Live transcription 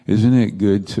Isn't it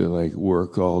good to like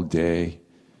work all day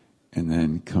and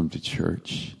then come to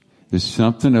church? There's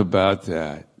something about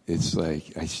that. It's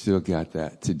like, I still got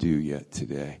that to do yet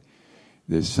today.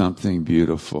 There's something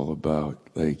beautiful about,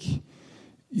 like,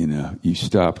 you know, you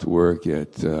stopped work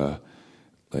at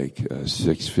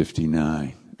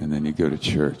 6:59 and then you go to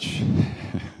church.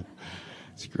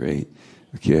 It's great.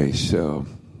 Okay, so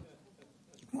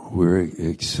we're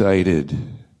excited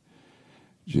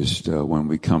just when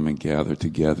we come and gather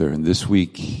together. And this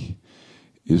week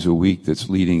is a week that's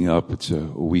leading up. It's a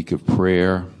week of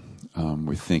prayer.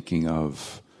 We're thinking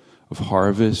of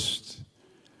harvest,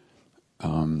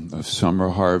 of summer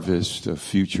harvest, of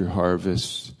future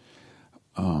harvest.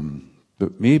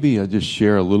 But maybe I'll just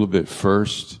share a little bit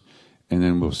first, and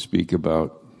then we'll speak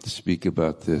about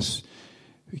this,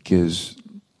 because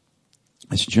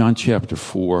it's John chapter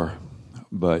 4,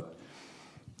 but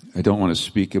I don't want to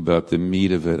speak about the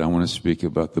meat of it. I want to speak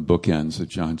about the bookends of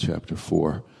John chapter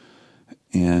 4.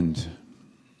 And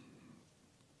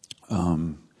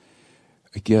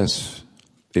I guess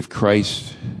if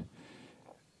Christ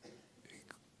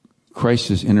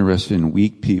is interested in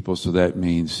weak people, so that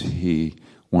means he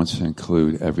wants to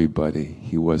include everybody.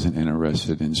 He wasn't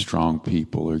interested in strong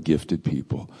people or gifted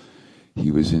people.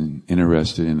 He was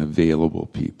interested in available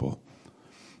people.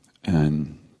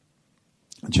 And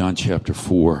John chapter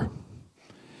 4,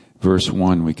 verse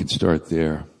 1, we can start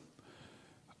there.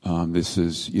 This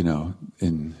is,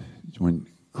 when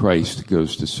Christ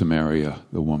goes to Samaria,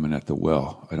 the woman at the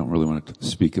well. I don't really want to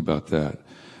speak about that,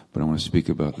 but I want to speak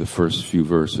about the first few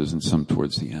verses and some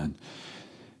towards the end.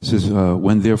 It says,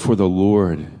 when therefore the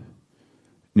Lord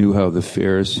knew how the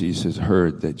Pharisees had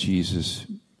heard that Jesus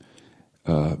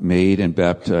made and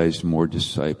baptized more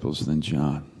disciples than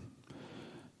John.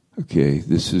 Okay,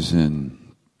 this is in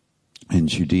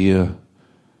Judea.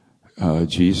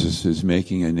 Jesus is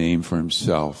making a name for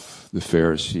himself. The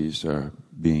Pharisees are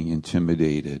being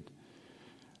intimidated.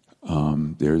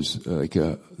 There's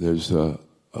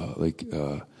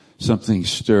something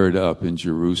stirred up in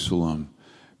Jerusalem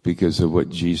because of what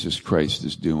Jesus Christ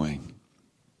is doing,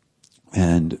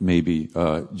 and maybe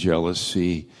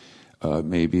jealousy.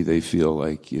 Maybe they feel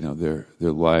like their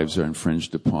lives are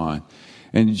infringed upon,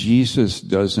 and Jesus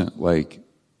doesn't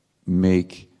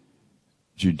make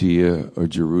Judea or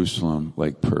Jerusalem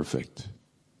perfect.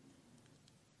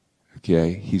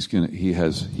 Okay, he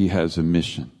has a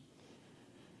mission.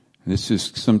 And this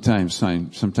is sometimes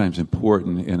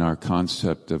important in our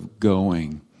concept of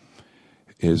going.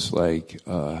 Is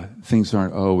things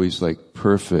aren't always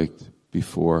perfect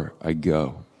before I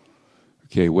go.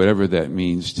 Okay, whatever that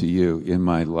means to you in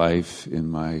my life,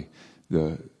 in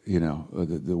the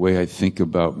way I think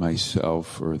about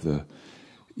myself, or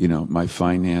my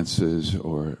finances,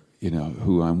 or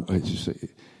who I'm.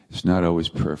 It's not always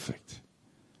perfect.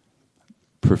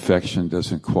 Perfection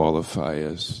doesn't qualify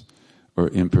us, or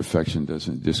imperfection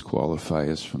doesn't disqualify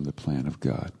us from the plan of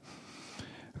God.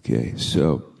 Okay,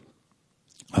 so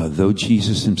though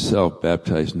Jesus himself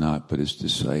baptized not, but his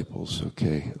disciples.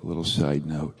 Okay, a little side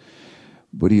note.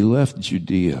 But he left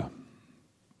Judea.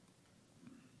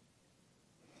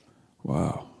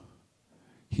 Wow.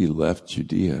 He left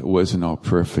Judea. It wasn't all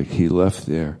perfect. He left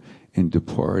there and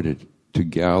departed to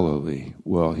Galilee.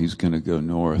 Well, he's going to go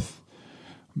north,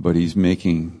 but he's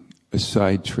making a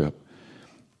side trip.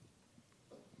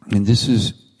 And this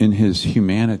is in his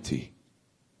humanity.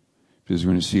 Because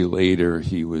we're going to see later,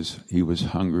 he was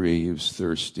hungry, he was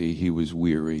thirsty, he was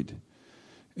wearied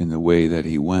in the way that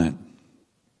he went.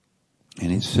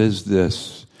 And it says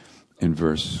this in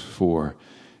verse 4.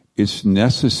 It's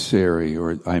necessary,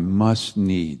 or I must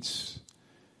needs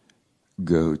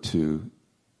go to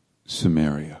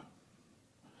Samaria.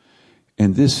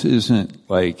 And this isn't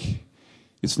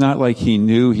it's not like he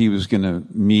knew he was going to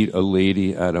meet a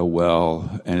lady at a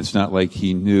well, and it's not like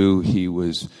he knew he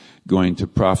was going to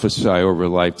prophesy over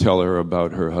life, tell her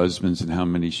about her husbands and how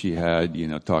many she had,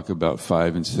 talk about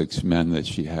 5 and 6 men that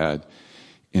she had.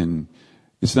 And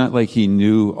it's not like he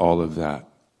knew all of that.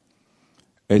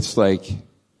 It's like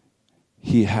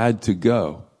he had to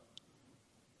go.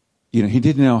 He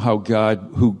didn't know how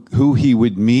God, who he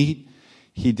would meet.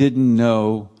 He didn't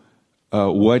know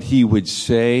what he would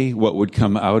say, what would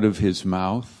come out of his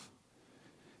mouth.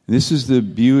 And this is the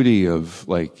beauty of,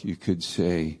 you could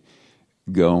say,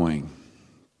 going.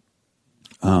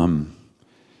 And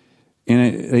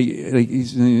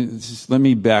let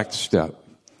me backstep.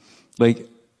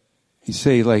 You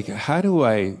say, how do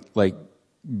I,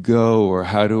 go, or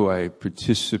how do I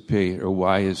participate, or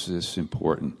why is this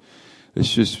important?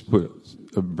 Let's just put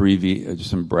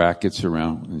some brackets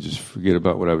around and just forget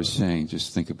about what I was saying.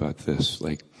 Just think about this.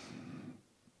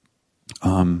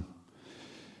 I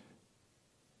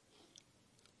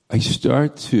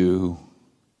start to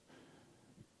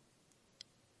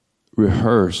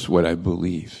rehearse what I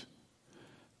believe.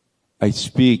 I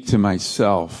speak to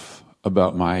myself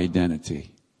about my identity.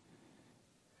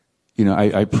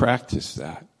 I practice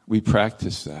that. We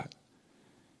practice that.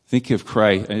 Think of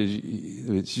Christ.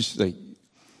 It's just like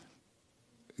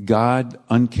God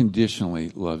unconditionally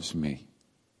loves me.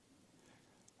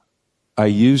 I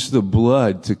use the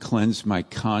blood to cleanse my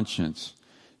conscience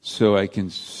so I can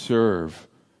serve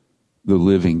the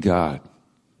living God.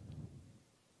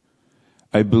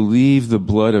 I believe the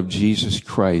blood of Jesus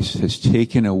Christ has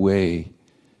taken away,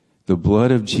 the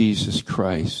blood of Jesus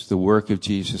Christ, the work of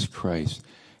Jesus Christ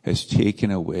has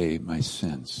taken away my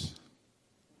sins.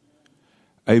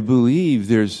 I believe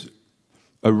there's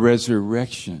a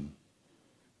resurrection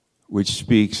which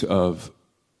speaks of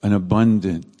an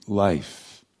abundant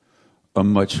life, a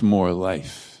much more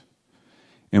life.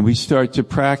 And we start to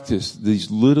practice these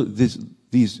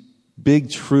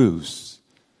big truths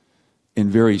in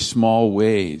very small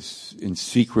ways, in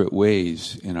secret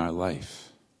ways in our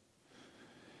life.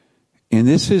 And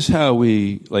this is how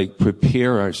we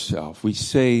prepare ourselves. We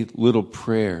say little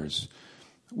prayers.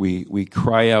 We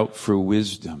cry out for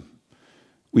wisdom.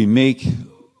 We make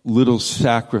little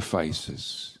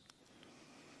sacrifices.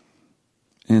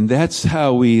 And that's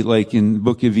how we, like in the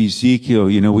book of Ezekiel,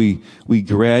 we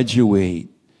graduate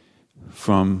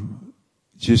from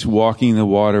just walking the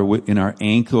water in our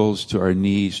ankles to our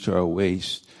knees to our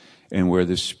waist, and where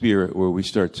we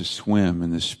start to swim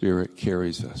and the Spirit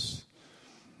carries us.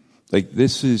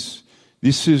 This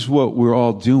is what we're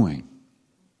all doing.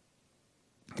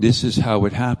 This is how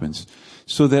it happens.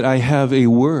 So that I have a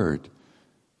word.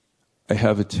 I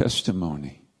have a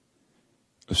testimony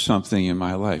of something in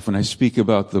my life. When I speak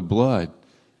about the blood,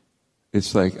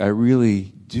 it's like I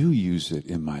really do use it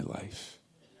in my life.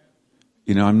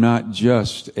 I'm not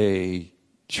just a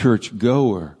church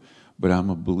goer, but I'm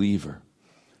a believer.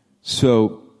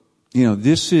 So,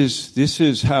 this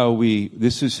is how we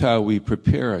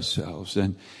prepare ourselves,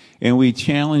 and we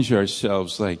challenge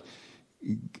ourselves like,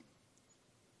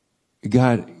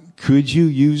 God, could you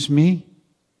use me?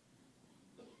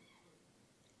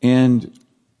 And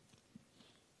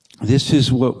this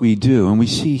is what we do. And we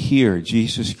see here,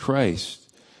 Jesus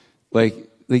Christ,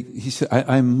 he said,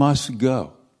 I must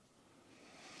go.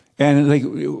 And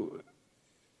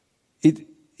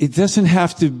it doesn't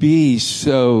have to be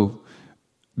so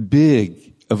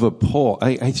big of a pull.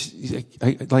 I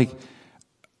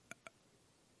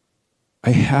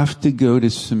have to go to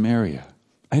Samaria.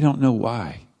 I don't know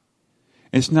why.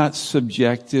 It's not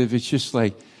subjective. It's just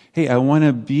like, hey, I want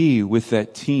to be with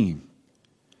that team.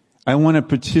 I want to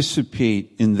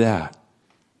participate in that.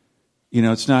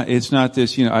 It's not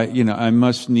this, I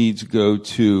must needs go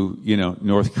to,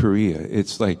 North Korea.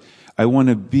 It's like, I want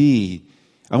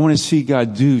to see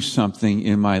God do something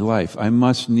in my life. I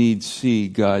must needs see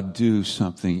God do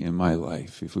something in my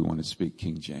life, if we want to speak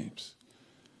King James.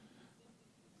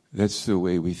 That's the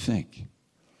way we think.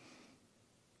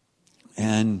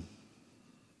 And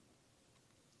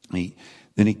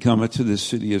then he cometh to the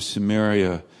city of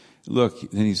Samaria. Look,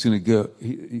 then he's going to go.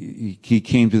 He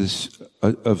came to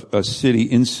a city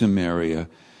in Samaria,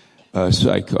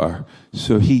 Sychar.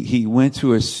 So he went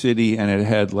to a city, and it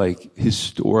had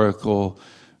historical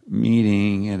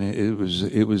meaning, and it was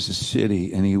a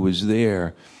city, and he was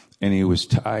there, and he was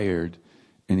tired,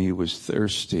 and he was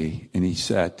thirsty, and he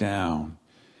sat down,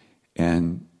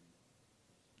 and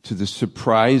to the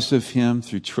surprise of him,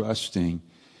 through trusting,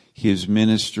 his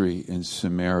ministry in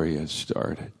Samaria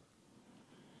started.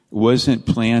 It wasn't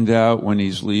planned out when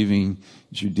he's leaving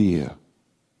Judea.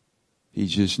 He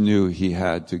just knew he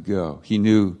had to go. He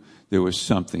knew there was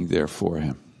something there for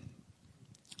him.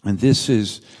 And this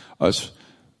is us.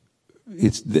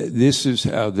 This is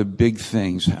how the big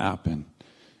things happen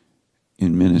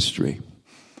in ministry.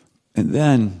 And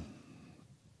then,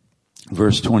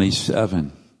 verse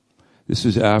 27, this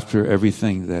is after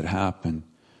everything that happened.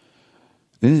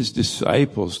 Then his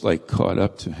disciples caught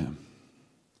up to him.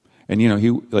 And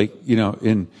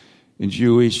in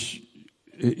Jewish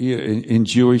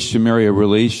Samaria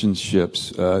relationships,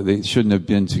 they shouldn't have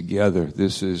been together.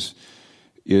 This was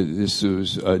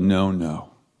a no-no.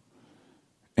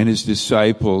 And his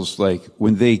disciples,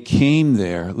 when they came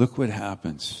there, look what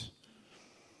happens.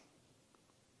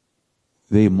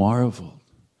 They marveled.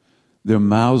 Their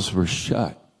mouths were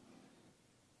shut.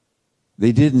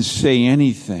 They didn't say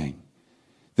anything.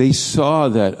 They saw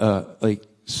that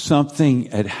something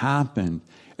had happened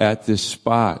at this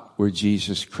spot where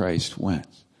Jesus Christ went.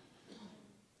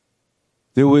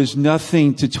 There was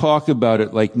nothing to talk about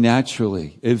it like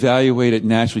naturally, evaluate it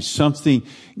naturally. Something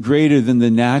greater than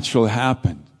the natural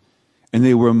happened. And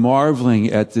they were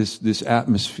marveling at this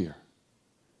atmosphere.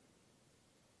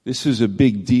 This is a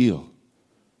big deal.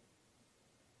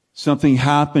 Something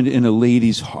happened in a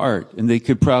lady's heart, and they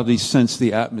could probably sense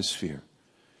the atmosphere.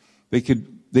 They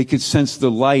could sense the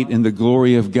light and the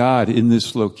glory of God in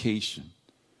this location.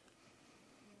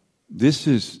 This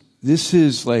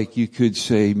is like you could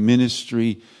say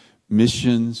ministry,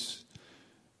 missions.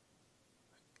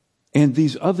 And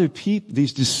these other people,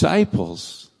 these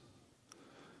disciples,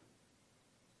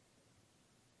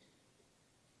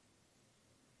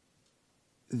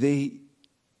 they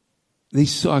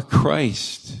saw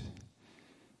Christ,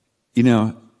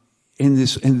 in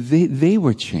this, and they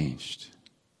were changed.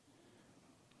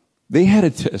 They had a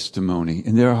testimony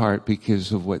in their heart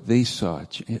because of what they saw.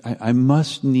 I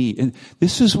must need, and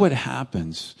this is what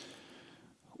happens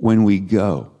when we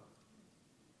go.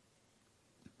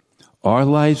 Our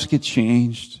lives get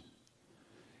changed,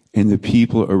 and the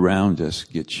people around us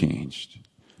get changed.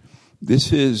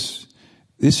 This is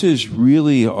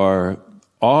really our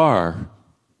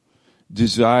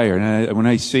desire. And when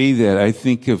I say that, I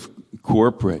think of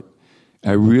corporate.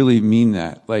 I really mean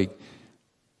that. Like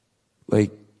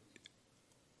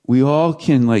we all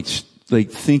can like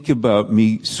think about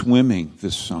me swimming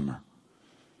this summer.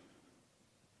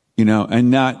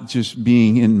 And not just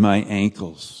being in my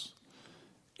ankles.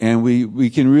 And we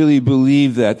can really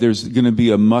believe that there's going to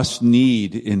be a must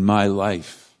need in my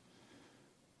life.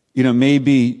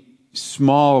 Maybe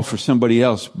small for somebody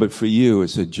else, but for you,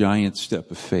 it's a giant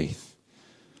step of faith.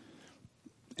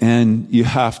 And you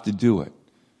have to do it.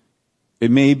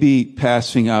 It may be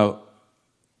passing out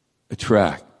a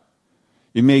tract.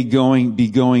 It may be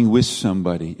going with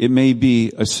somebody. It may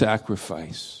be a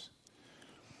sacrifice.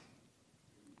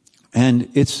 And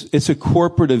it's a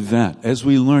corporate event. As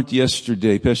we learned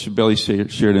yesterday, Pastor Belly shared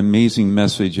an amazing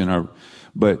message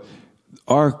but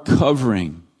our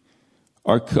covering,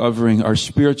 our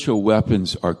spiritual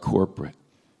weapons are corporate.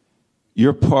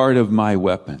 You're part of my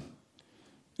weapon.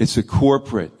 It's a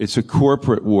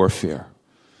corporate warfare.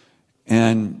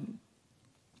 And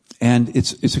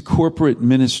it's a corporate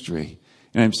ministry.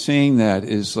 And I'm saying that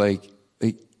is like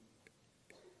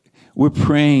we're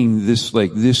praying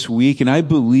this week, and I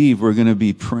believe we're going to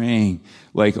be praying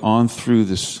on through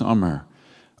the summer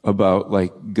about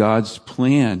God's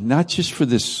plan, not just for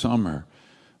this summer,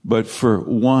 but for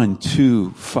 1,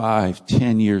 2, 5,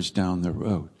 10 years down the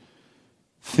road.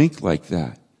 Think like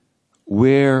that.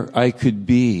 Where I could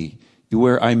be,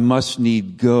 where I must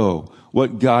need go,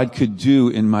 what God could do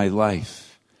in my life.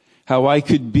 How I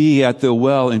could be at the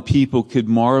well and people could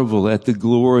marvel at the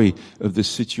glory of the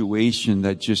situation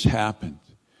that just happened.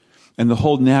 And the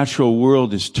whole natural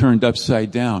world is turned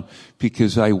upside down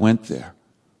because I went there.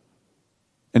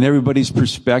 And everybody's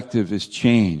perspective is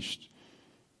changed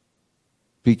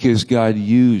because God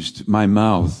used my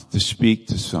mouth to speak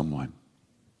to someone.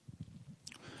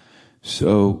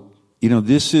 So,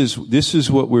 this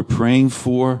is what we're praying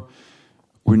for.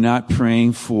 We're not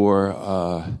praying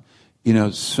for,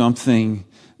 something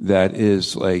that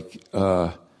is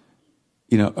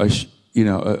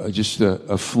just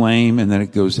a flame and then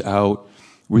it goes out.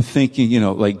 We're thinking,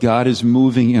 God is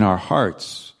moving in our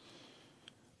hearts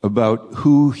about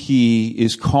who He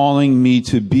is calling me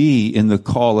to be in the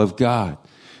call of God.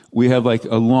 We have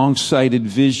a long-sighted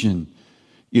vision,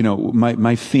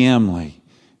 my family,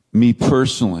 me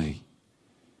personally,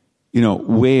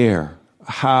 where,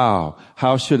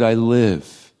 how should I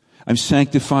live? I'm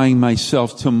sanctifying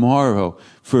myself tomorrow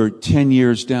for 10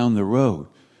 years down the road.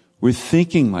 We're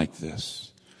thinking like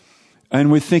this.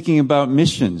 And we're thinking about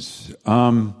missions,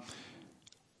 near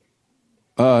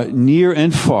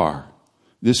and far.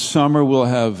 This summer we'll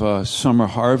have summer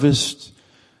harvest.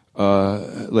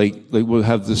 We'll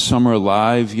have the summer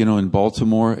alive, in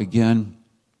Baltimore again.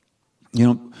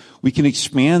 We can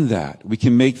expand that. We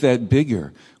can make that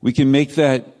bigger. We can make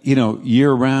that,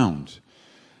 year round.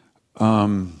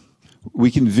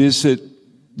 We can visit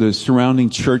the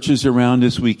surrounding churches around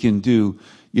us. We can do,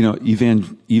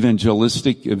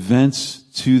 evangelistic events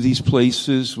to these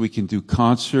places. We can do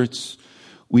concerts.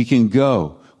 We can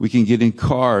go. We can get in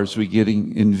cars. We get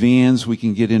in vans. We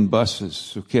can get in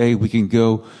buses. Okay. We can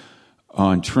go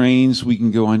on trains. We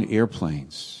can go on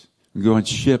airplanes. We can go on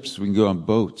ships. We can go on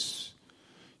boats.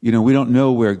 We don't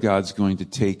know where God's going to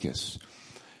take us.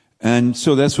 And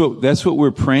so that's what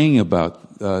we're praying about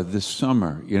this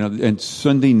summer, and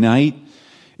Sunday night,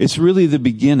 it's really the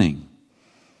beginning.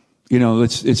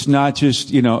 It's not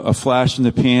just, a flash in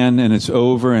the pan and it's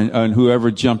over and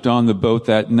whoever jumped on the boat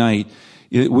that night.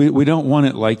 We don't want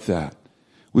it like that.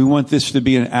 We want this to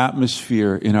be an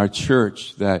atmosphere in our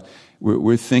church that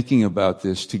we're thinking about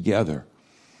this together.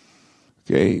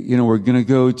 Okay, we're going to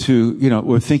go to,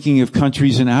 we're thinking of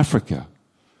countries in Africa.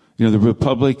 The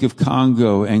Republic of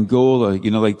Congo, Angola,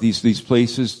 like these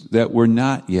places that we're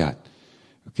not yet.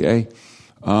 Okay?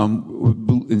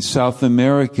 In South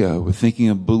America, we're thinking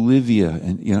of Bolivia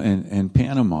and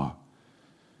Panama.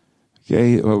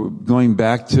 Okay? Going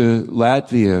back to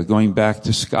Latvia, going back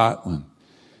to Scotland.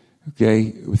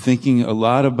 Okay? We're thinking a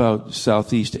lot about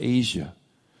Southeast Asia.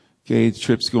 Okay? The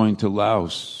trip's going to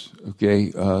Laos. Okay?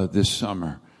 This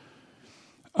summer.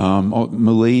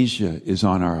 Malaysia is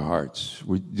on our hearts.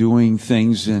 We're doing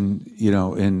things in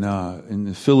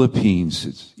the Philippines.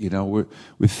 It's, we're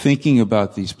thinking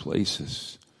about these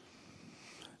places.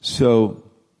 So,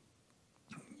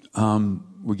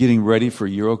 we're getting ready for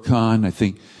Eurocon. I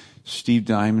think Steve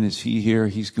Diamond, is he here?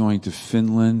 He's going to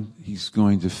Finland.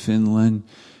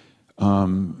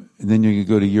 And then you're going to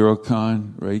go to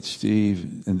Eurocon, right,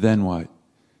 Steve? And then what?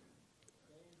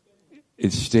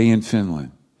 It's stay in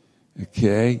Finland.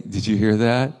 Okay? Did you hear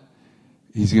that?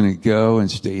 He's going to go and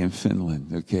stay in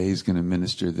Finland. Okay? He's going to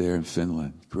minister there in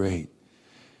Finland. Great.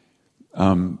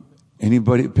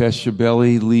 Anybody? Pastor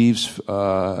Belly leaves,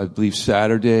 I believe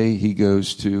Saturday. He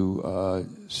goes to,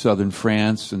 southern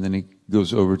France, and then he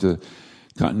goes over to the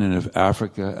continent of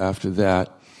Africa after that.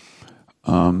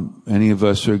 Any of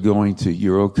us are going to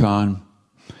Eurocon,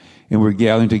 and we're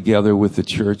gathering together with the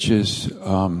churches.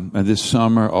 And this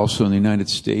summer, also in the United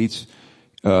States,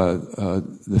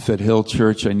 the Fed Hill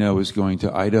Church, I know, is going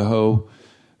to Idaho.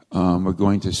 We're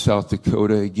going to South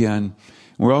Dakota again.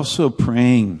 We're also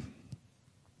praying.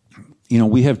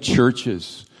 We have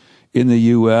churches in the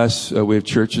U.S. We have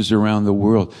churches around the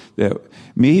world that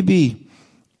maybe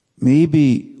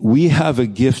we have a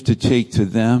gift to take to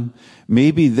them.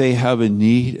 Maybe they have a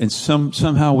need, and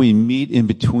somehow we meet in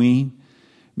between.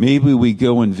 Maybe we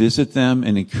go and visit them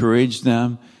and encourage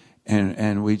them,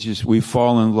 and we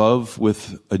fall in love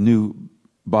with a new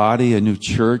body, a new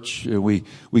church. We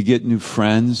get new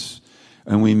friends,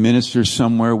 and we minister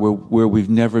somewhere where we've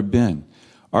never been.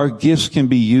 Our gifts can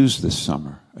be used this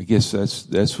summer. I guess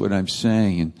that's what I'm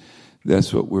saying, and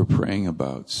that's what we're praying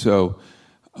about. So,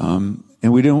 and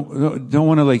we don't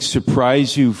want to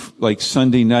surprise you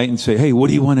Sunday night and say, hey, what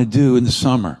do you want to do in the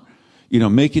summer?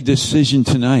 Make a decision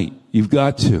tonight. You've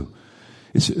got to.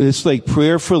 It's like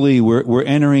prayerfully we're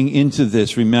entering into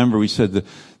this. Remember, we said the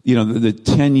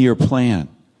 10-year plan.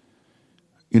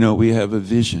 We have a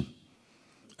vision.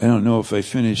 I don't know if I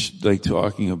finished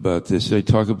talking about this. Did I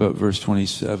talk about verse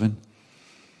 27?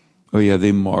 Oh yeah,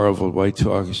 they marveled. Why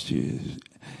talkest to you?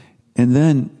 And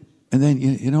then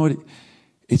you know what?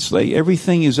 It's like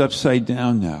everything is upside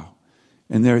down now.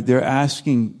 And they're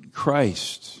asking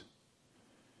Christ,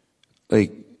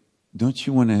 don't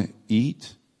you want to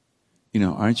eat?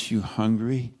 Aren't you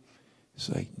hungry? It's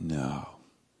like, no.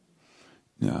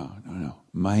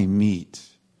 My meat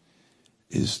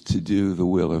is to do the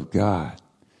will of God.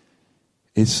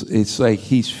 It's like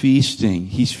he's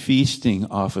feasting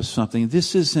off of something.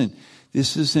 This is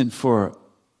for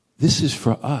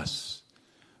us.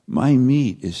 My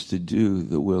meat is to do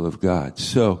the will of God.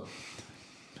 So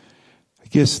I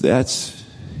guess that's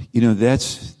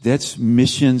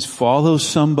missions. Follow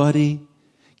somebody,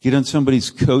 get on somebody's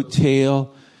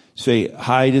coattail, say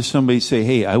hi to somebody, say,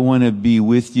 hey, I want to be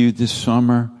with you this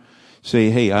summer. Say,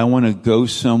 hey, I want to go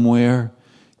somewhere.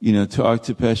 Talk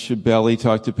to Pastor Belly,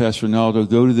 talk to Pastor Ronaldo,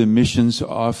 go to the missions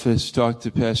office, talk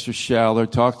to Pastor Schaller,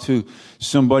 talk to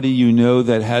somebody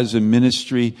that has a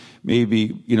ministry, maybe,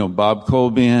 Bob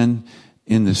Colban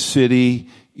in the city,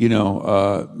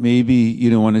 maybe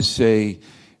you want to say,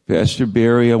 Pastor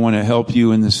Barry, I want to help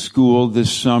you in the school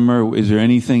this summer. Is there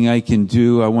anything I can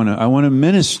do? I want to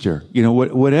minister,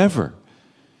 whatever.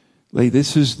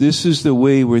 This is the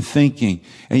way we're thinking.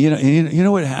 And you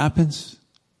know what happens?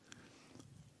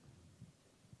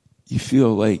 You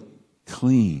feel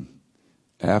clean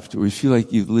afterwards. You feel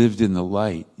like you've lived in the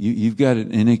light. You've got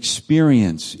an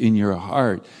experience in your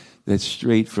heart that's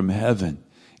straight from heaven,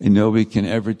 and nobody can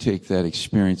ever take that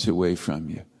experience away from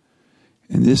you.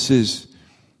 And these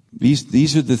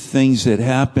are the things that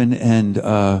happen, and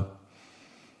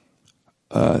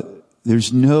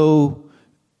there's no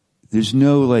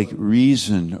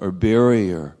reason or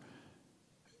barrier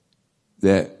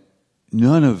that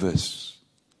none of us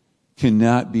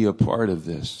cannot be a part of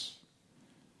this.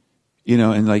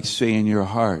 And say in your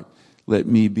heart, let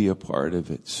me be a part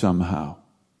of it somehow.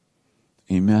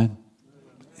 Amen?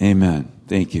 Amen.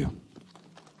 Thank you.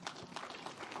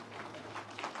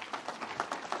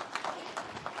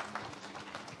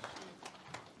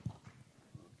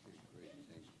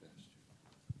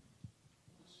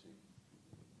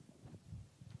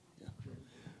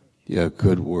 Yeah,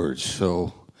 good words.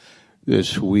 So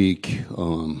this week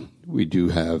we do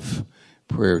have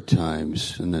prayer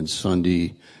times, and then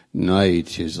Sunday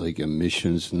night is like a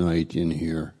missions night in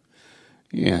here,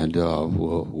 and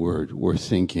we're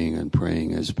thinking and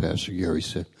praying, as Pastor Gary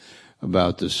said,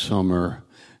 about the summer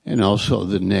and also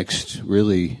the next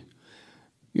really,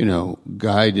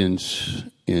 guidance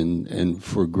and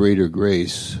for greater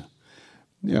grace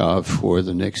for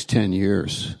the next 10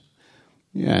 years.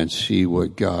 And see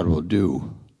what God will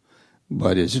do.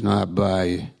 But it's not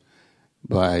by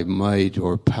might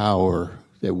or power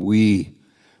that we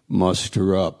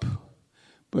muster up,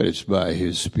 but it's by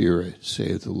His Spirit,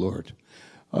 saith the Lord.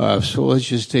 So let's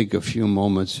just take a few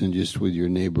moments and just with your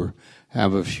neighbor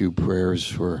have a few prayers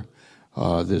for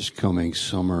this coming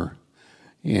summer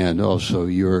and also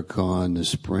Yuricon, the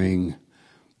spring,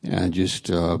 and just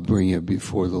bring it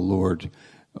before the Lord.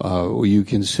 Or you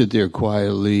can sit there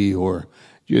quietly or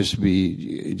just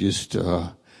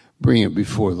bring it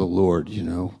before the Lord,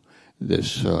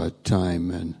 this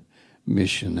time and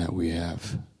mission that we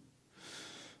have.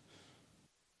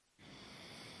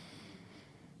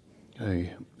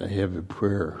 I have a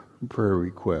prayer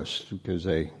request because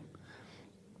I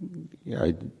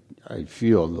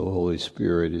feel the Holy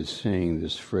Spirit is saying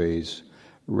this phrase,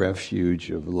 refuge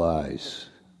of lies.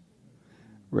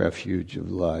 Refuge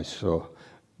of lies. So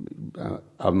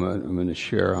I'm going to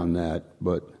share on that,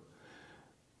 but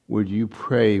would you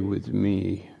pray with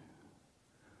me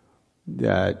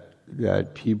that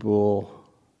people,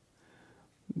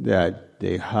 that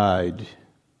they hide,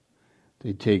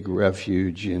 they take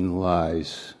refuge in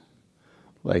lies,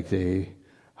 like they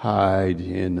hide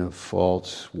in a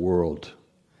false world.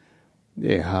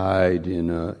 They hide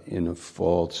in a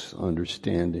false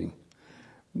understanding.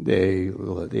 They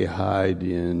hide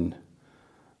in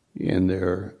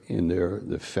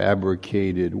the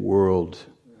fabricated world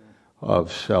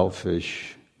of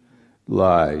selfish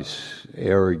lies,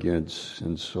 arrogance,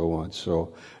 and so on.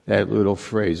 So that little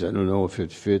phrase, I don't know if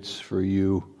it fits for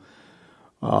you.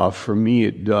 For me,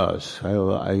 it does.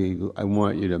 I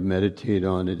want you to meditate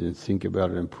on it and think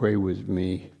about it and pray with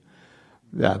me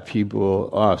that people,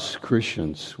 us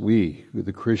Christians,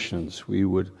 the Christians, we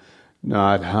would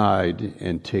not hide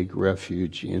and take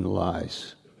refuge in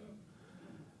lies.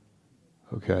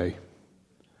 Okay?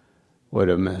 What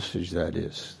a message that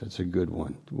is. That's a good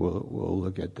one. We'll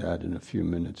look at that in a few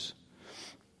minutes.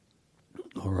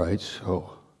 All right,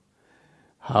 so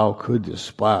how could the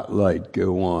spotlight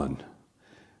go on?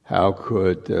 How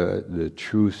could the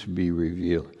truth be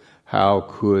revealed? How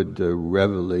could the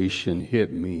revelation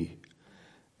hit me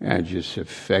and just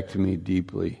affect me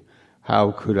deeply?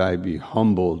 How could I be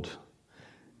humbled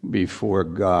before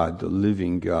God, the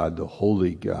living God, the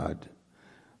holy God?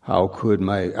 How could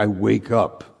I wake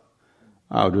up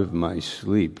out of my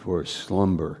sleep or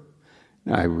slumber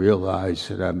and I realize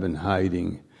that I've been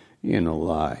hiding in a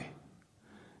lie?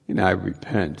 And I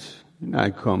repent and I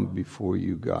come before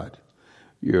you, God.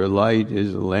 Your light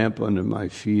is a lamp under my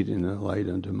feet and a light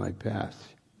under my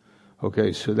path.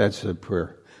 Okay, so that's a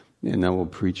prayer. And I will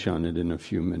preach on it in a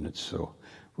few minutes. So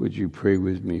would you pray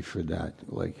with me for that?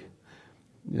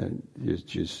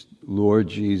 Just Lord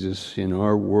Jesus, in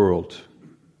our world,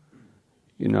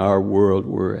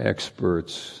 we're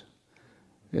experts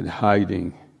in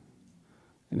hiding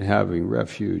and having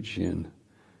refuge in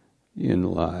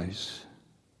lies.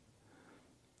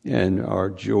 And our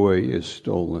joy is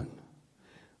stolen.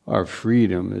 Our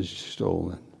freedom is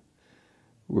stolen.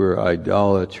 We're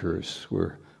idolaters.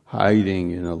 We're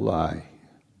hiding in a lie.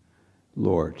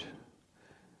 Lord,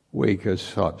 wake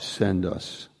us up. Send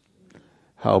us.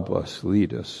 Help us.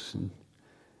 Lead us. In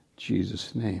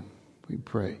Jesus' name we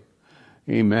pray.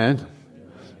 Amen.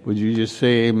 Would you just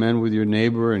say amen with your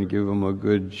neighbor and give him a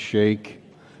good shake?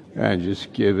 And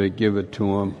just give it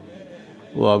to him.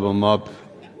 Love him up.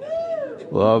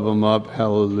 Love him up.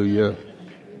 Hallelujah.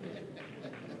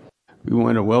 We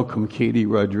want to welcome Katie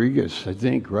Rodriguez, I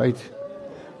think, right?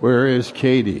 Where is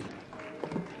Katie?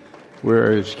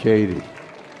 Where is Katie?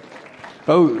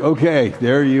 Oh, okay,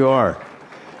 there you are.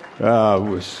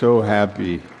 We're so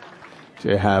happy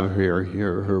to have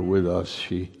her with us.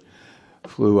 She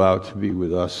flew out to be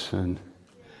with us, and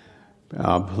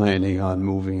I'm planning on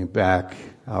moving back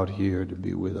out here to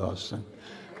be with us. And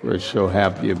we're so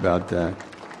happy about that.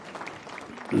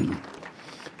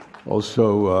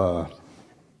 Also,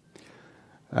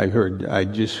 I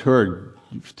just heard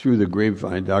through the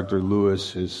grapevine, Dr.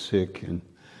 Lewis is sick and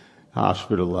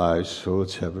hospitalized, so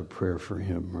let's have a prayer for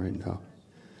him right now.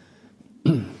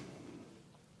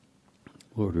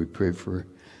 Lord, we pray for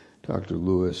Dr.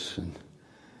 Lewis and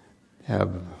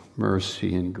have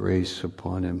mercy and grace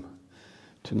upon him.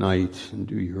 tonight and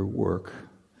do your work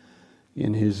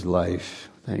in his life.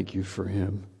 Thank you for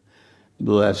him.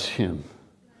 Bless him.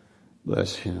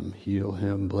 Bless him. Heal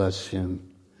him. Bless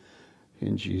him.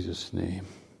 In Jesus' name.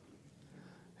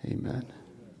 Amen.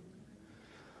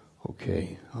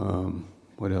 Okay.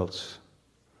 What else?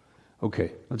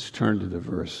 Okay. Let's turn to the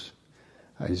verse.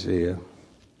 Isaiah.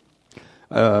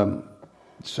 Psalm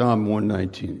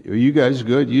 119. Are you guys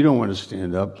good? You don't want to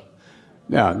stand up.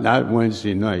 No, not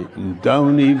Wednesday night. And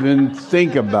don't even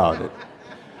think about it.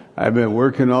 I've been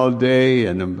working all day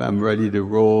and I'm ready to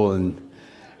roll, and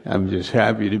I'm just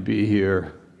happy to be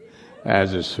here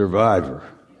as a survivor,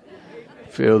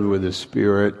 filled with the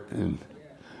Spirit. And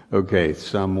okay,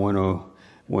 Psalm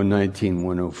 119,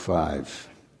 105.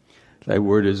 Thy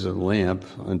word is a lamp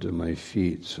unto my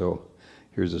feet. So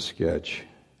here's a sketch.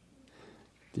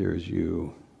 There's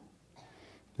you,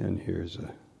 and here's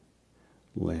a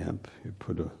lamp. You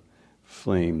put a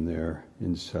flame there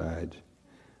inside.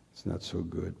 It's not so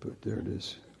good, but there it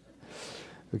is.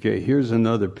 Okay, here's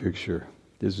another picture.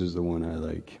 This is the one I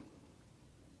like.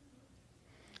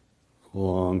 A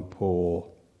long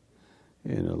pole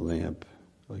and a lamp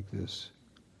like this.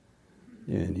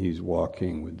 And he's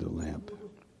walking with the lamp.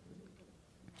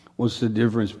 What's the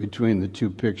difference between the two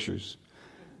pictures?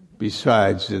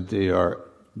 Besides that they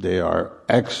are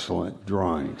excellent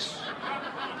drawings.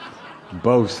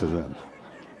 Both of them.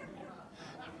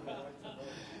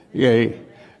 Yeah,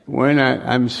 when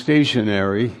I'm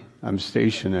stationary, and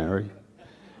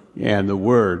the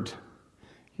word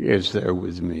is there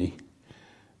with me.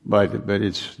 But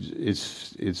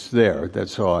it's there.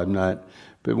 That's all. I'm not.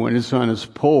 But when it's on its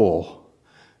pole,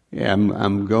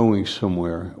 I'm going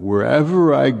somewhere.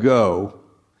 Wherever I go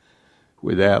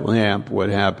with that lamp, what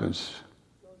happens?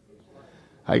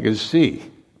 I can see.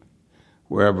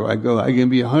 Wherever I go, I can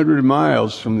be 100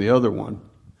 miles from the other one,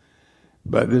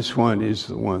 but this one is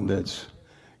the one that's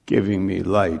giving me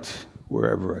light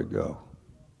wherever I go.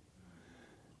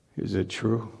 Is it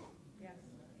true? Yes.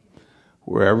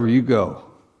 Wherever you go,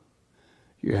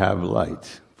 you have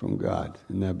light from God.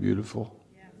 Isn't that beautiful?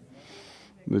 Yes.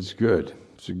 It's good.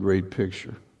 It's a great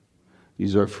picture.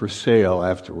 These are for sale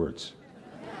afterwards.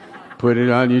 Put it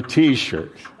on your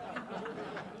T-shirt.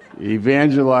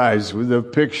 Evangelize with a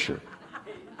picture.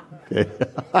 Okay.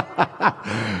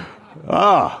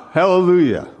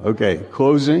 Hallelujah. Okay,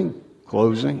 closing.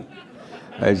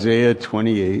 Isaiah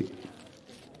 28.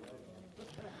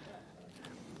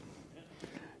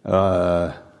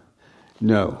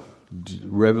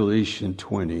 Revelation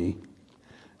 20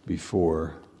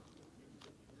 before.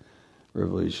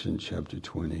 Revelation chapter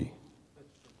 20.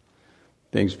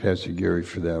 Thanks, Pastor Gary,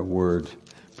 for that word.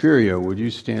 Piria, would you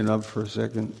stand up for a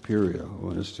second? Piria, I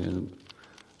want to stand up.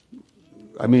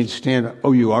 Stand up.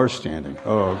 Oh, you are standing.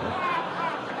 Oh,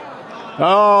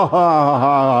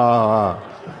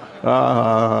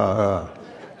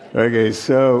 okay. Okay,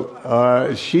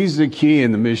 so she's the key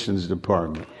in the missions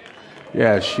department.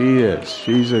 Yeah, she is.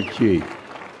 She's a key.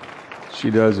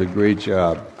 She does a great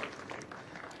job.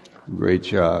 Great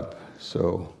job.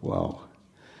 So, wow.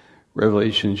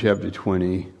 Revelation chapter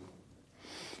 20.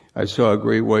 I saw a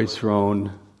great white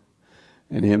throne,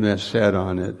 and him that sat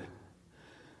on it,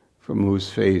 from whose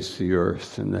face the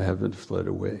earth and the heaven fled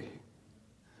away.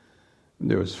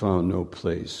 And there was found no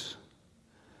place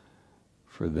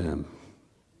for them.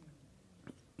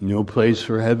 No place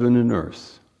for heaven and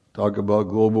earth. Talk about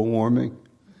global warming.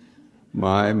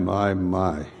 My.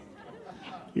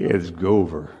 It's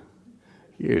over.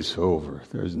 It's over.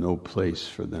 There's no place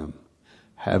for them.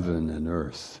 Heaven and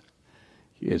earth.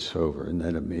 It's over. Isn't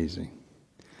that amazing?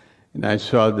 And I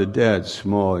saw the dead,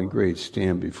 small and great,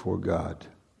 stand before God.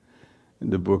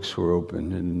 And the books were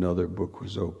opened, and another book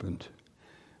was opened,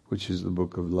 which is the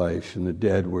book of life. And the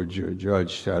dead were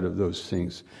judged out of those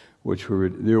things which were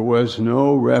written. There was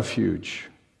no refuge.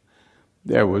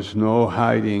 There was no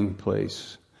hiding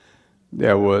place.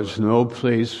 There was no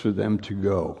place for them to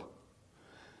go.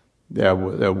 There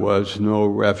was no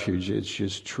refuge. It's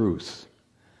just truth.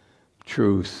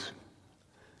 Truth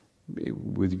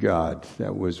with God.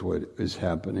 That was what is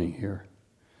happening here.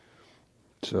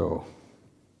 So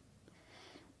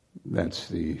that's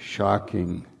the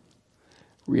shocking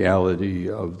reality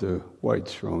of the white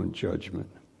throne judgment.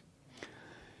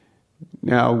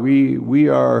 Now we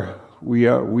are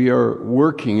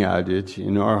working at it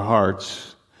in our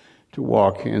hearts to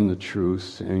walk in the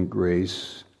truth and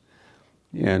grace.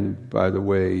 And by the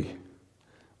way,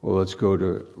 let's go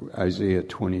to Isaiah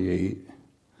 28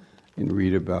 and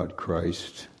read about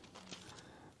Christ.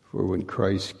 For when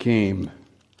Christ came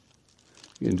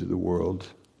into the world,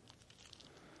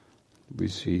 we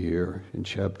see here in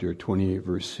chapter 28,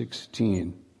 verse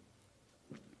 16,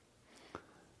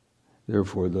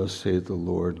 Therefore, thus saith the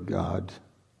Lord God,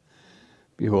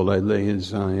 behold, I lay in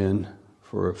Zion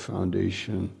for a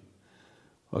foundation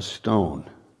a stone,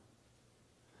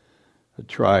 a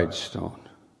tried stone.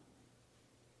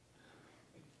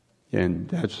 And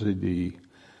that's the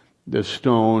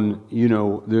stone,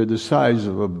 they're the size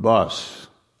of a bus.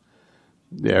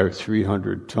 They're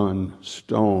 300-ton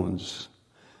stones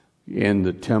in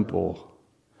the temple,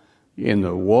 in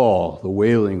the wall, the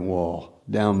Wailing Wall,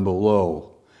 down below.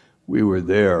 We were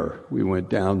there. We went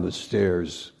down the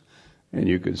stairs, and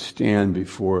you could stand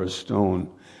before a stone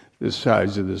the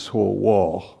size of this whole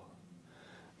wall,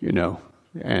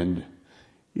 and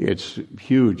it's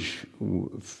huge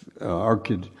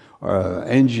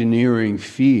engineering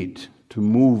feat to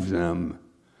move them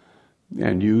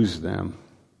and use them,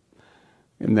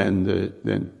 and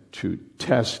then to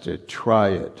test it, try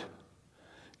it,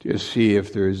 to see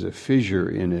if there's a fissure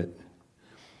in it,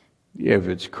 if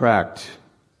it's cracked,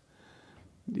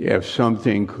 if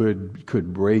something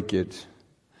could break it.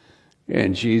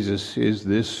 And Jesus is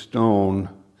this stone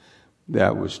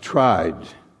that was tried.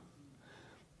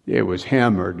 It was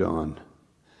hammered on.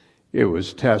 It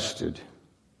was tested.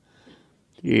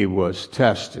 He was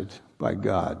tested by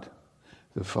God,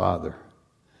 the Father.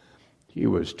 He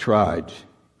was tried,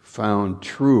 found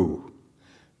true,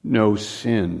 no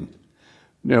sin,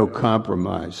 no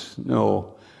compromise,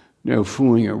 no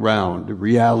fooling around.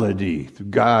 Reality,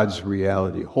 God's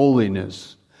reality,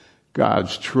 holiness,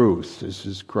 God's truth. This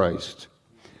is Christ.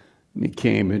 And he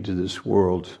came into this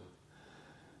world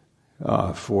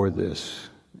for this.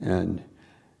 And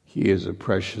he is a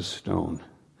precious stone.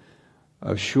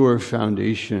 A sure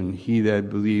foundation, he that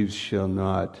believes shall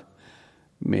not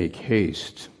make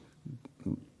haste.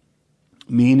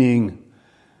 Meaning,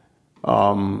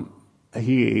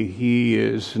 he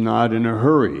is not in a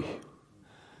hurry.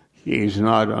 He's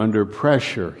not under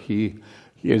pressure. He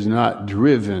is not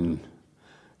driven.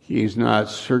 He is not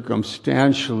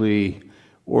circumstantially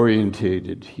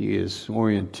orientated. He is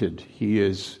oriented. He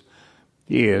is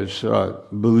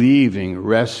believing,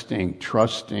 resting,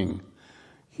 trusting.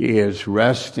 He is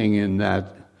resting in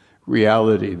that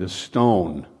reality, the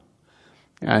stone.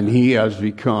 And he has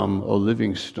become a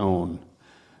living stone.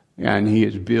 And he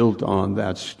is built on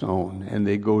that stone. And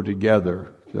they go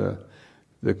together,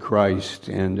 the Christ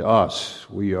and us.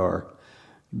 We are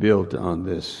built on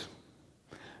this.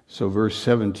 So verse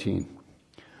 17.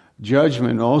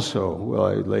 Judgment also will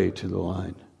I lay to the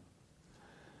line,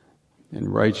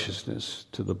 and righteousness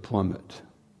to the plummet.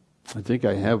 I think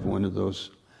I have one of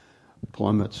those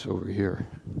plummets over here,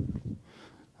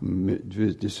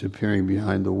 disappearing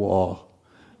behind the wall.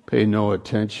 Pay no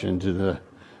attention to the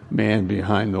man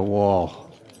behind the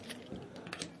wall.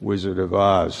 Wizard of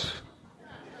Oz.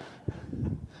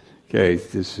 Okay,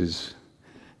 this is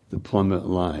the plummet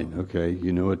line. Okay,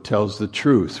 it tells the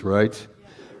truth, right?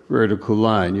 Vertical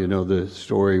line, the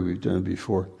story we've done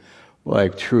before.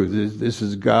 Like truth. This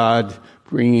is God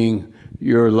bringing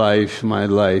your life, my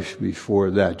life,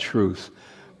 before that truth.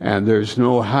 And there's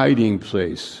no hiding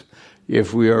place.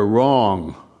 If we are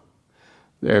wrong,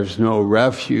 there's no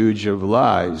refuge of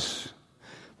lies.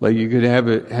 Like you could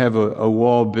have a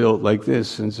wall built like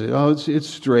this and say, oh, it's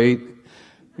straight.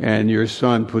 And your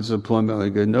son puts a plummet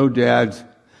like that. No, Dad.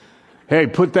 Hey,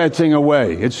 put that thing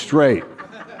away. It's straight.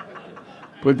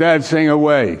 Put that thing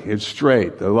away. It's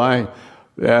straight. The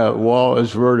wall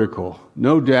is vertical.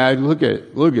 No, Dad, look at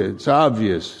it. It's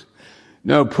obvious.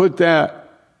 No, put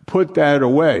that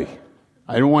away.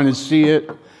 I don't want to see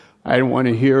it. I don't want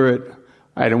to hear it.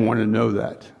 I don't want to know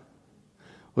that.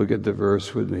 Look at the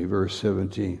verse with me, verse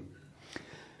 17.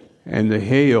 And the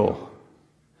hail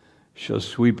shall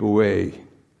sweep away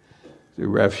the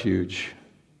refuge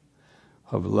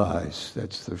of lies.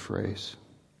 That's the phrase.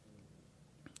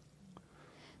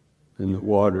 And the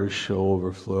waters shall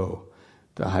overflow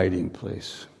the hiding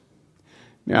place.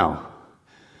 Now,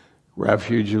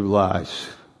 refuge of lies.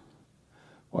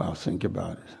 Wow, think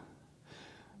about it.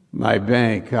 My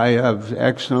bank, I have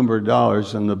X number of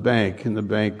dollars in the bank, and the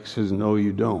bank says, no,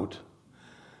 you don't.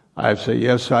 I say,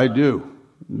 yes, I do.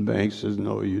 The bank says,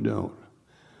 no, you don't.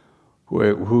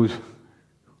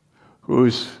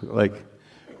 Who's like,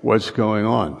 what's going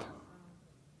on?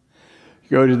 You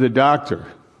go to the doctor.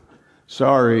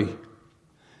 Sorry,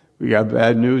 we got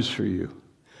bad news for you.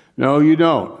 No, you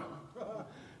don't.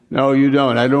 No, you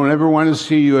don't. I don't ever want to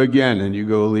see you again. And you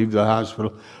go leave the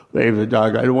hospital, leave the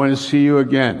doctor. I don't want to see you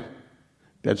again.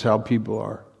 That's how people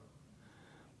are.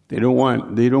 They don't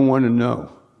want to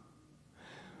know.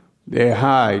 They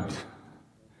hide.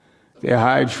 They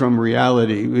hide from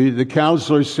reality. The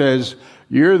counselor says,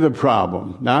 you're the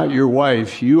problem, not your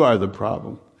wife. You are the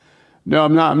problem. No,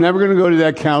 I'm not. I'm never going to go to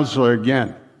that counselor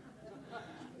again.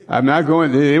 I'm not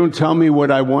going. They don't tell me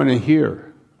what I want to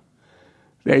hear.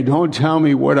 They don't tell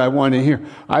me what I want to hear.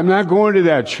 I'm not going to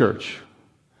that church.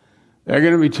 They're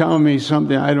going to be telling me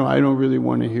something I don't really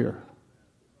want to hear.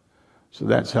 So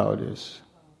that's how it is.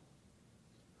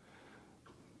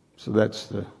 So that's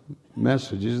the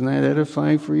message. Isn't that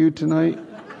edifying for you tonight?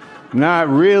 Not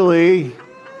really.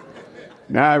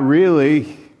 Not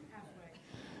really.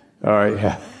 All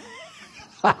right.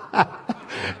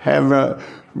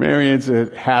 Marion's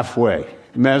at halfway.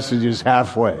 Message is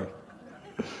halfway.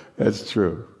 That's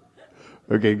true.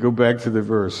 Okay, go back to the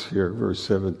verse here, verse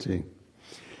 17.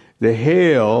 The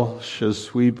hail shall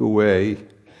sweep away.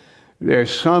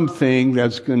 There's something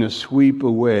that's going to sweep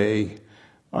away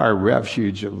our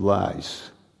refuge of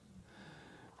lies.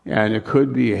 And it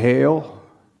could be hail.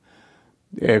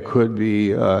 It could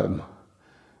be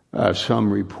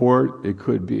some report. It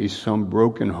could be some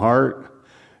broken heart.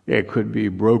 It could be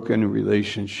broken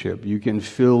relationship. You can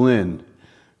fill in.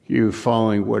 You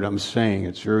following what I'm saying.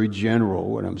 It's very general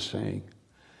what I'm saying.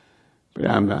 But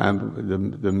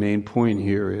the main point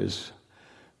here is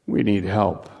we need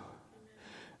help.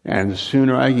 And the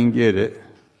sooner I can get it,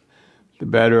 the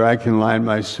better I can line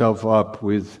myself up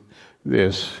with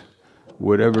this,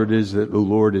 whatever it is that the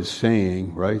Lord is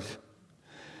saying, right?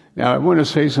 Now, I want to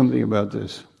say something about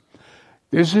this.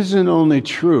 This isn't only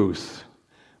truth,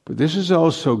 but this is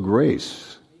also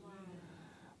grace.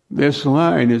 This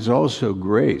line is also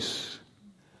grace.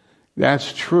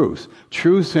 That's truth.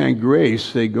 Truth and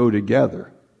grace, they go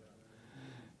together.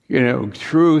 You know,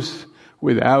 truth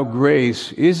without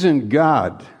grace isn't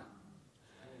God.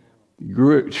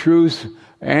 Truth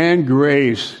and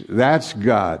grace, that's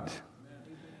God.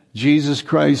 Jesus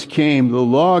Christ came. The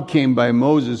law came by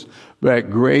Moses, but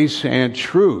grace and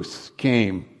truth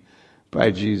came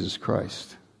by Jesus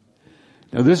Christ.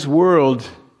 Now, this world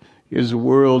is a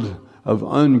world of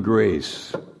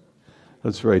ungrace.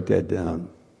 Let's write that down.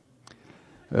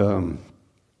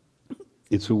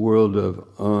 It's a world of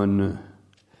ungrace.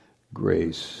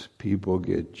 People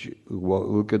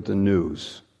look at the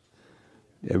news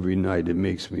every night. It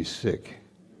makes me sick.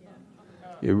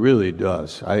 It really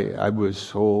does. I was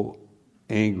so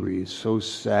angry, so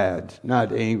sad.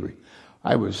 Not angry.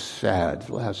 I was sad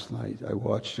last night. I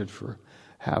watched it for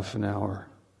half an hour.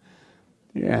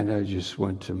 And I just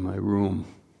went to my room.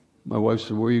 My wife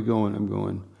said, "Where are you going?" I'm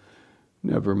going,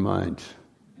 "Never mind."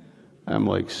 I'm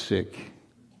like sick.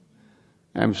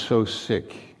 I'm so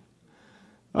sick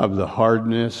of the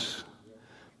hardness,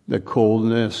 the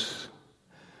coldness,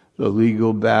 the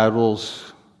legal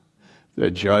battles,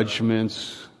 the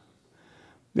judgments,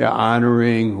 the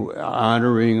honoring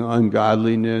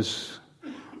ungodliness,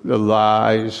 the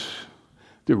lies,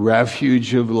 the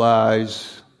refuge of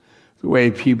lies, the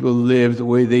way people live, the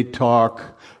way they talk,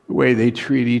 the way they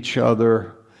treat each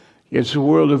other. It's a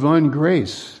world of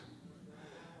ungrace.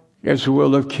 It's a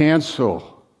world of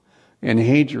cancel and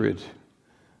hatred.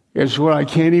 It's what I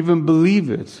can't even believe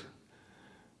it.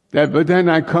 But then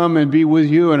I come and be with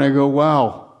you and I go,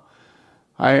 wow,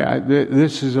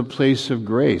 this is a place of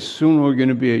grace. Soon we're going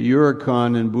to be at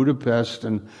Eurocon in Budapest,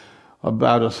 and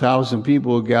about 1,000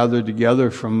 people will gather together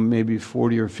from maybe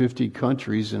 40 or 50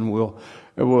 countries, and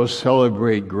we'll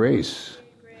celebrate grace.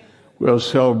 We'll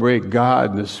celebrate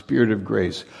God and the Spirit of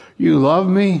grace. You love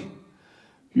me?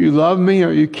 You love me?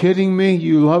 Are you kidding me?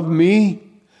 You love me?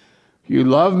 You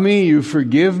love me? You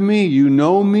forgive me? You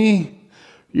know me?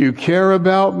 You care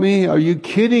about me? Are you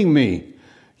kidding me?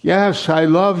 Yes, I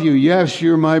love you. Yes,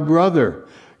 you're my brother.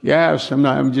 Yes,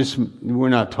 we're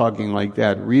not talking like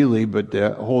that really, but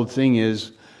the whole thing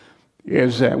is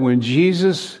that when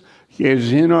Jesus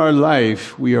is in our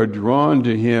life, we are drawn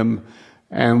to him,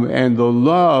 and the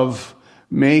love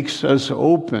makes us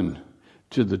open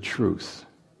to the truth.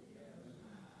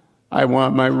 I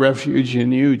want my refuge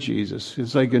in you, Jesus.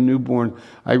 It's like a newborn.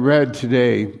 I read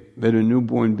today that a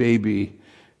newborn baby,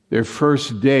 their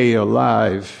first day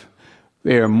alive,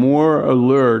 they are more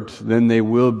alert than they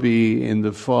will be in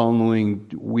the following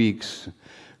weeks.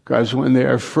 Because when they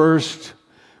are first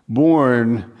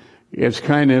born, it's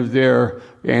kind of their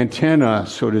antenna,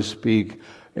 so to speak,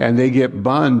 and they get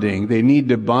bonding. They need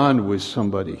to bond with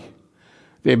somebody.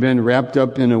 They've been wrapped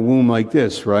up in a womb like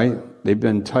this, right? They've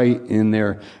been tight in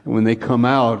there. And when they come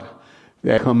out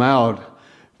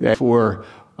for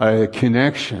a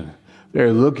connection.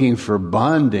 They're looking for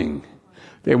bonding.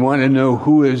 They want to know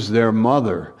who is their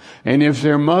mother. And if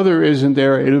their mother isn't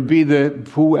there, it'll be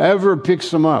whoever picks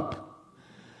them up.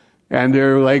 And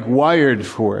they're like wired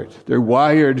for it. They're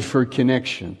wired for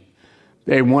connection.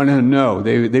 They want to know.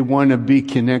 They want to be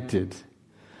connected.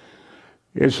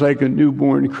 It's like a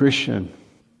newborn Christian.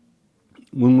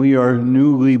 When we are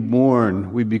newly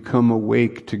born, we become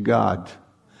awake to God.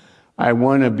 I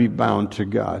want to be bound to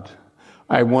God.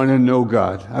 I want to know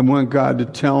God. I want God to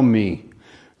tell me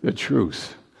the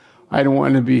truth. I don't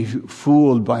want to be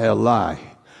fooled by a lie.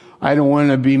 I don't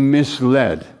want to be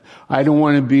misled. I don't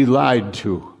want to be lied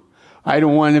to. I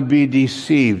don't want to be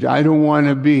deceived. I don't want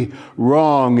to be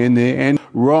wrong in the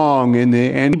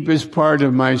deepest part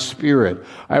of my spirit.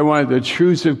 I want the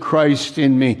truth of Christ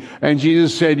in me. And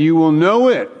Jesus said, you will know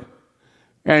it,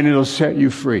 and it'll set you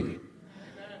free.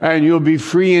 And you'll be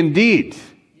free indeed.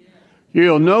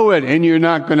 You'll know it, and you're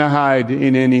not going to hide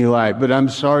in any lie. But I'm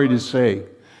sorry to say,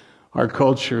 our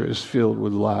culture is filled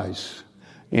with lies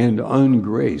and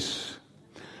ungrace.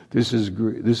 This is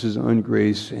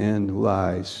ungrace and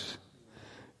lies.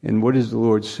 And what does the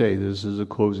Lord say? This is a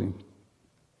closing.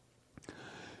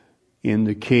 In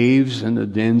the caves and the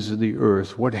dens of the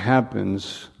earth, what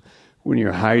happens when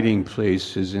your hiding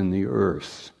place is in the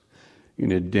earth,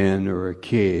 in a den or a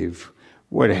cave?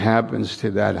 What happens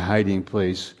to that hiding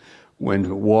place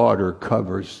when water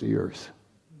covers the earth?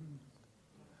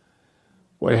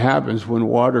 What happens when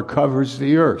water covers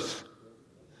the earth?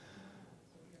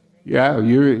 Yeah,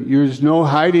 there's no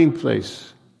hiding place.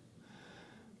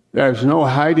 There's no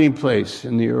hiding place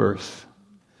in the earth.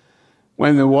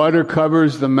 When the water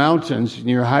covers the mountains and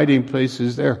your hiding place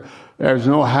is there, there's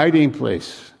no hiding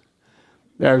place.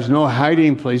 There's no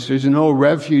hiding place. There's no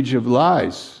refuge of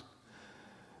lies.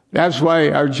 That's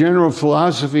why our general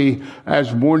philosophy as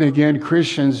born-again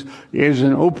Christians is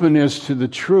an openness to the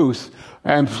truth.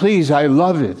 And please, I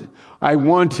love it. I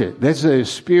want it. That's the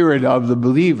spirit of the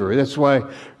believer. That's why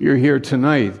you're here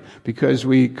tonight, because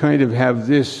we kind of have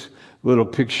this little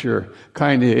picture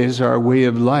kind of is our way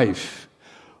of life.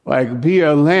 Like, be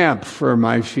a lamp for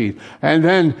my feet. And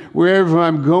then wherever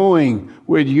I'm going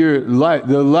with your light,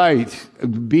 the light,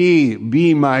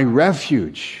 be my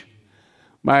refuge.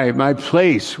 My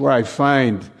place where I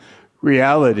find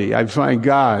reality. I find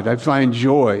God. I find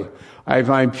joy. I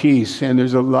find peace. And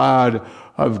there's a lot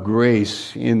of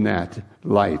grace in that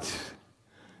light.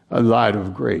 A lot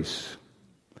of grace.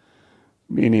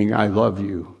 Meaning, I love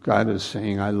you. God is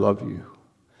saying, I love you.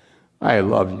 I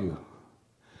love you.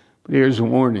 But here's a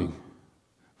warning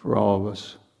for all of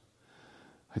us,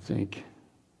 I think.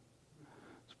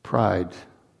 It's pride.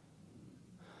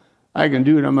 I can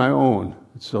do it on my own.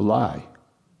 It's a lie.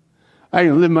 I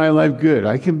can live my life good.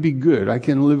 I can be good. I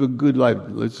can live a good life.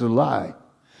 It's a lie.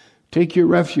 Take your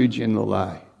refuge in the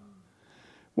lie.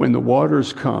 When the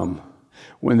waters come,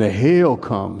 when the hail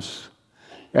comes,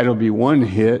 that'll be one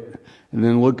hit. And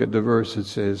then look at the verse. It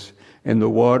says, and the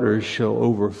waters shall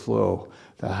overflow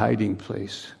the hiding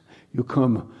place. You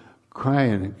come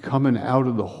crying and coming out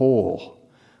of the hole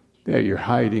that you're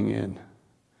hiding in.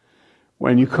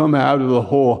 When you come out of the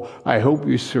hole, I hope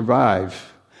you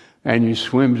survive and you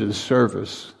swim to the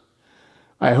surface.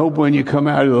 I hope when you come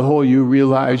out of the hole, you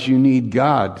realize you need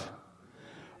God.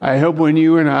 I hope when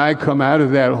you and I come out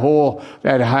of that hole,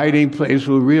 that hiding place,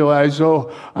 we'll realize,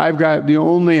 I've got the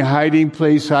only hiding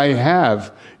place I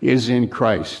have is in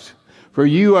Christ. For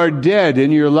you are dead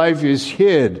and your life is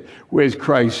hid with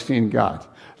Christ in God.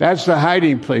 That's the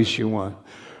hiding place you want.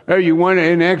 Or you want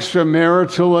an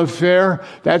extramarital affair?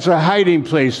 That's a hiding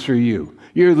place for you.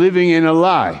 You're living in a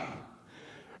lie.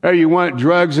 Or you want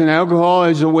drugs and alcohol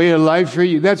as a way of life for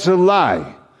you? That's a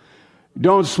lie.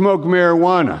 Don't smoke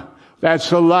marijuana.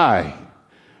 That's a lie.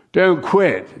 Don't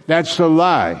quit. That's a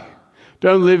lie.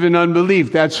 Don't live in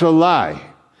unbelief. That's a lie.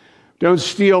 Don't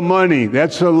steal money.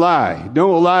 That's a lie.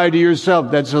 Don't lie to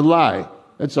yourself. That's a lie.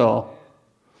 That's all.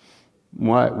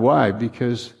 Why?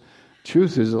 Because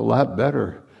truth is a lot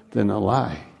better than a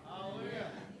lie.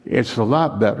 It's a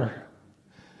lot better.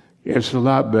 It's a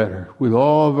lot better. With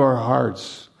all of our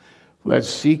hearts, let's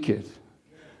seek it.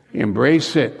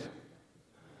 Embrace it.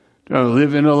 Don't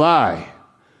live in a lie.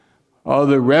 Oh,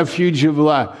 the refuge of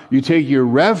lies. You take your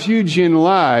refuge in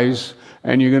lies,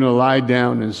 and you're going to lie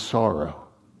down in sorrow.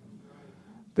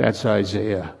 That's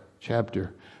Isaiah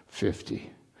chapter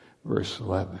 50, verse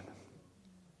 11.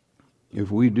 If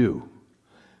we do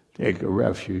take a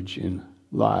refuge in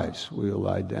lies, we'll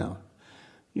lie down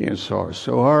in sorrow.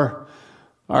 So our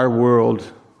world,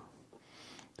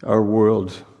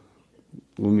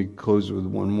 let me close with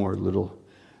one more little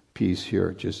piece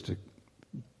here, just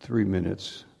 3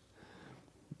 minutes.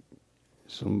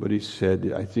 Somebody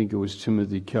said, I think it was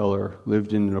Timothy Keller,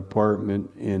 lived in an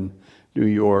apartment in New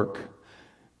York.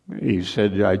 He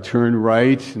said, I turned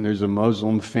right, and there's a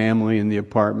Muslim family in the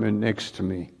apartment next to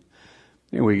me.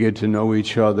 And we get to know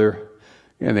each other.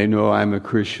 And they know I'm a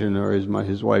Christian, or his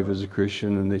wife is a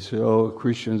Christian, and they say, oh,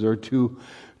 Christians are too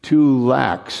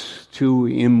lax, too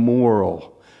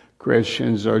immoral.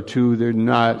 Christians are they're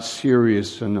not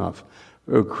serious enough.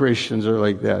 Or Christians are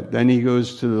like that. Then he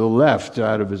goes to the left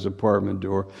out of his apartment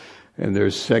door, and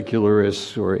there's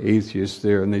secularists or atheists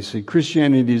there, and they say,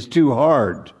 Christianity is too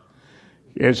hard.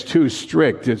 It's too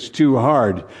strict. It's too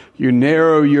hard. You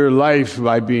narrow your life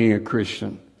by being a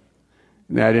Christian.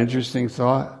 Isn't that interesting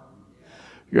thought?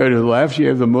 You go to the left, you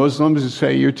have the Muslims who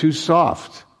say you're too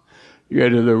soft. You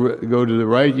go to the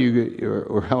right,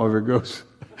 or however it goes.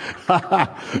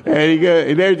 And you go,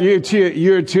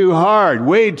 you're too hard,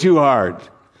 way too hard.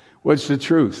 What's the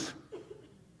truth?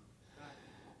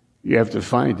 You have to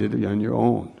find it on your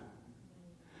own.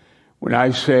 When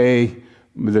I say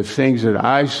the things that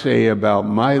I say about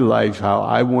my life, how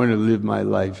I want to live my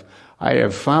life, I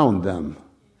have found them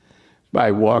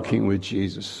by walking with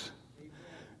Jesus.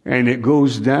 And it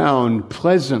goes down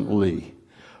pleasantly.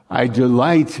 I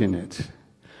delight in it.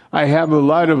 I have a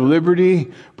lot of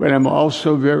liberty, but I'm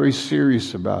also very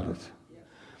serious about it.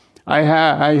 I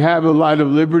have a lot of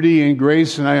liberty and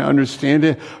grace, and I understand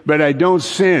it, but I don't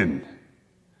sin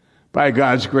by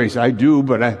God's grace. I do,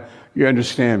 but you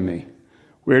understand me.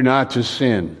 We're not to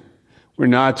sin. We're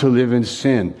not to live in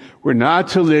sin. We're not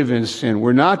to live in sin.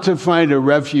 We're not to find a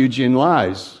refuge in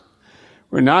lies.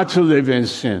 We're not to live in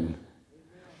sin.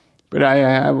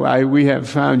 But we have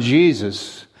found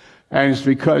Jesus, and it's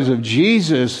because of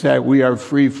Jesus that we are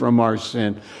free from our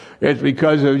sin. It's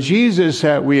because of Jesus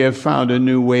that we have found a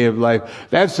new way of life.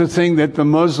 That's the thing that the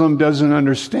Muslim doesn't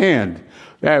understand,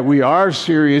 that we are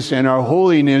serious and our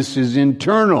holiness is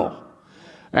internal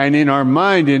and in our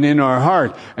mind and in our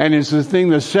heart. And it's the thing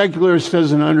the secularist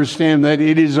doesn't understand, that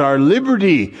it is our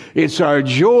liberty, it's our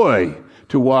joy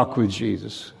to walk with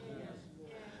Jesus.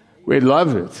 We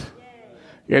love it.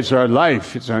 It's our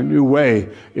life. It's our new way.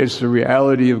 It's the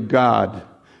reality of God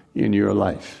in your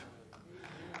life.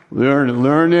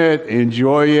 Learn it,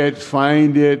 enjoy it,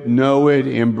 find it, know it,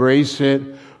 embrace it,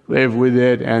 live with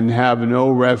it, and have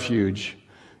no refuge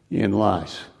in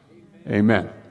lies. Amen.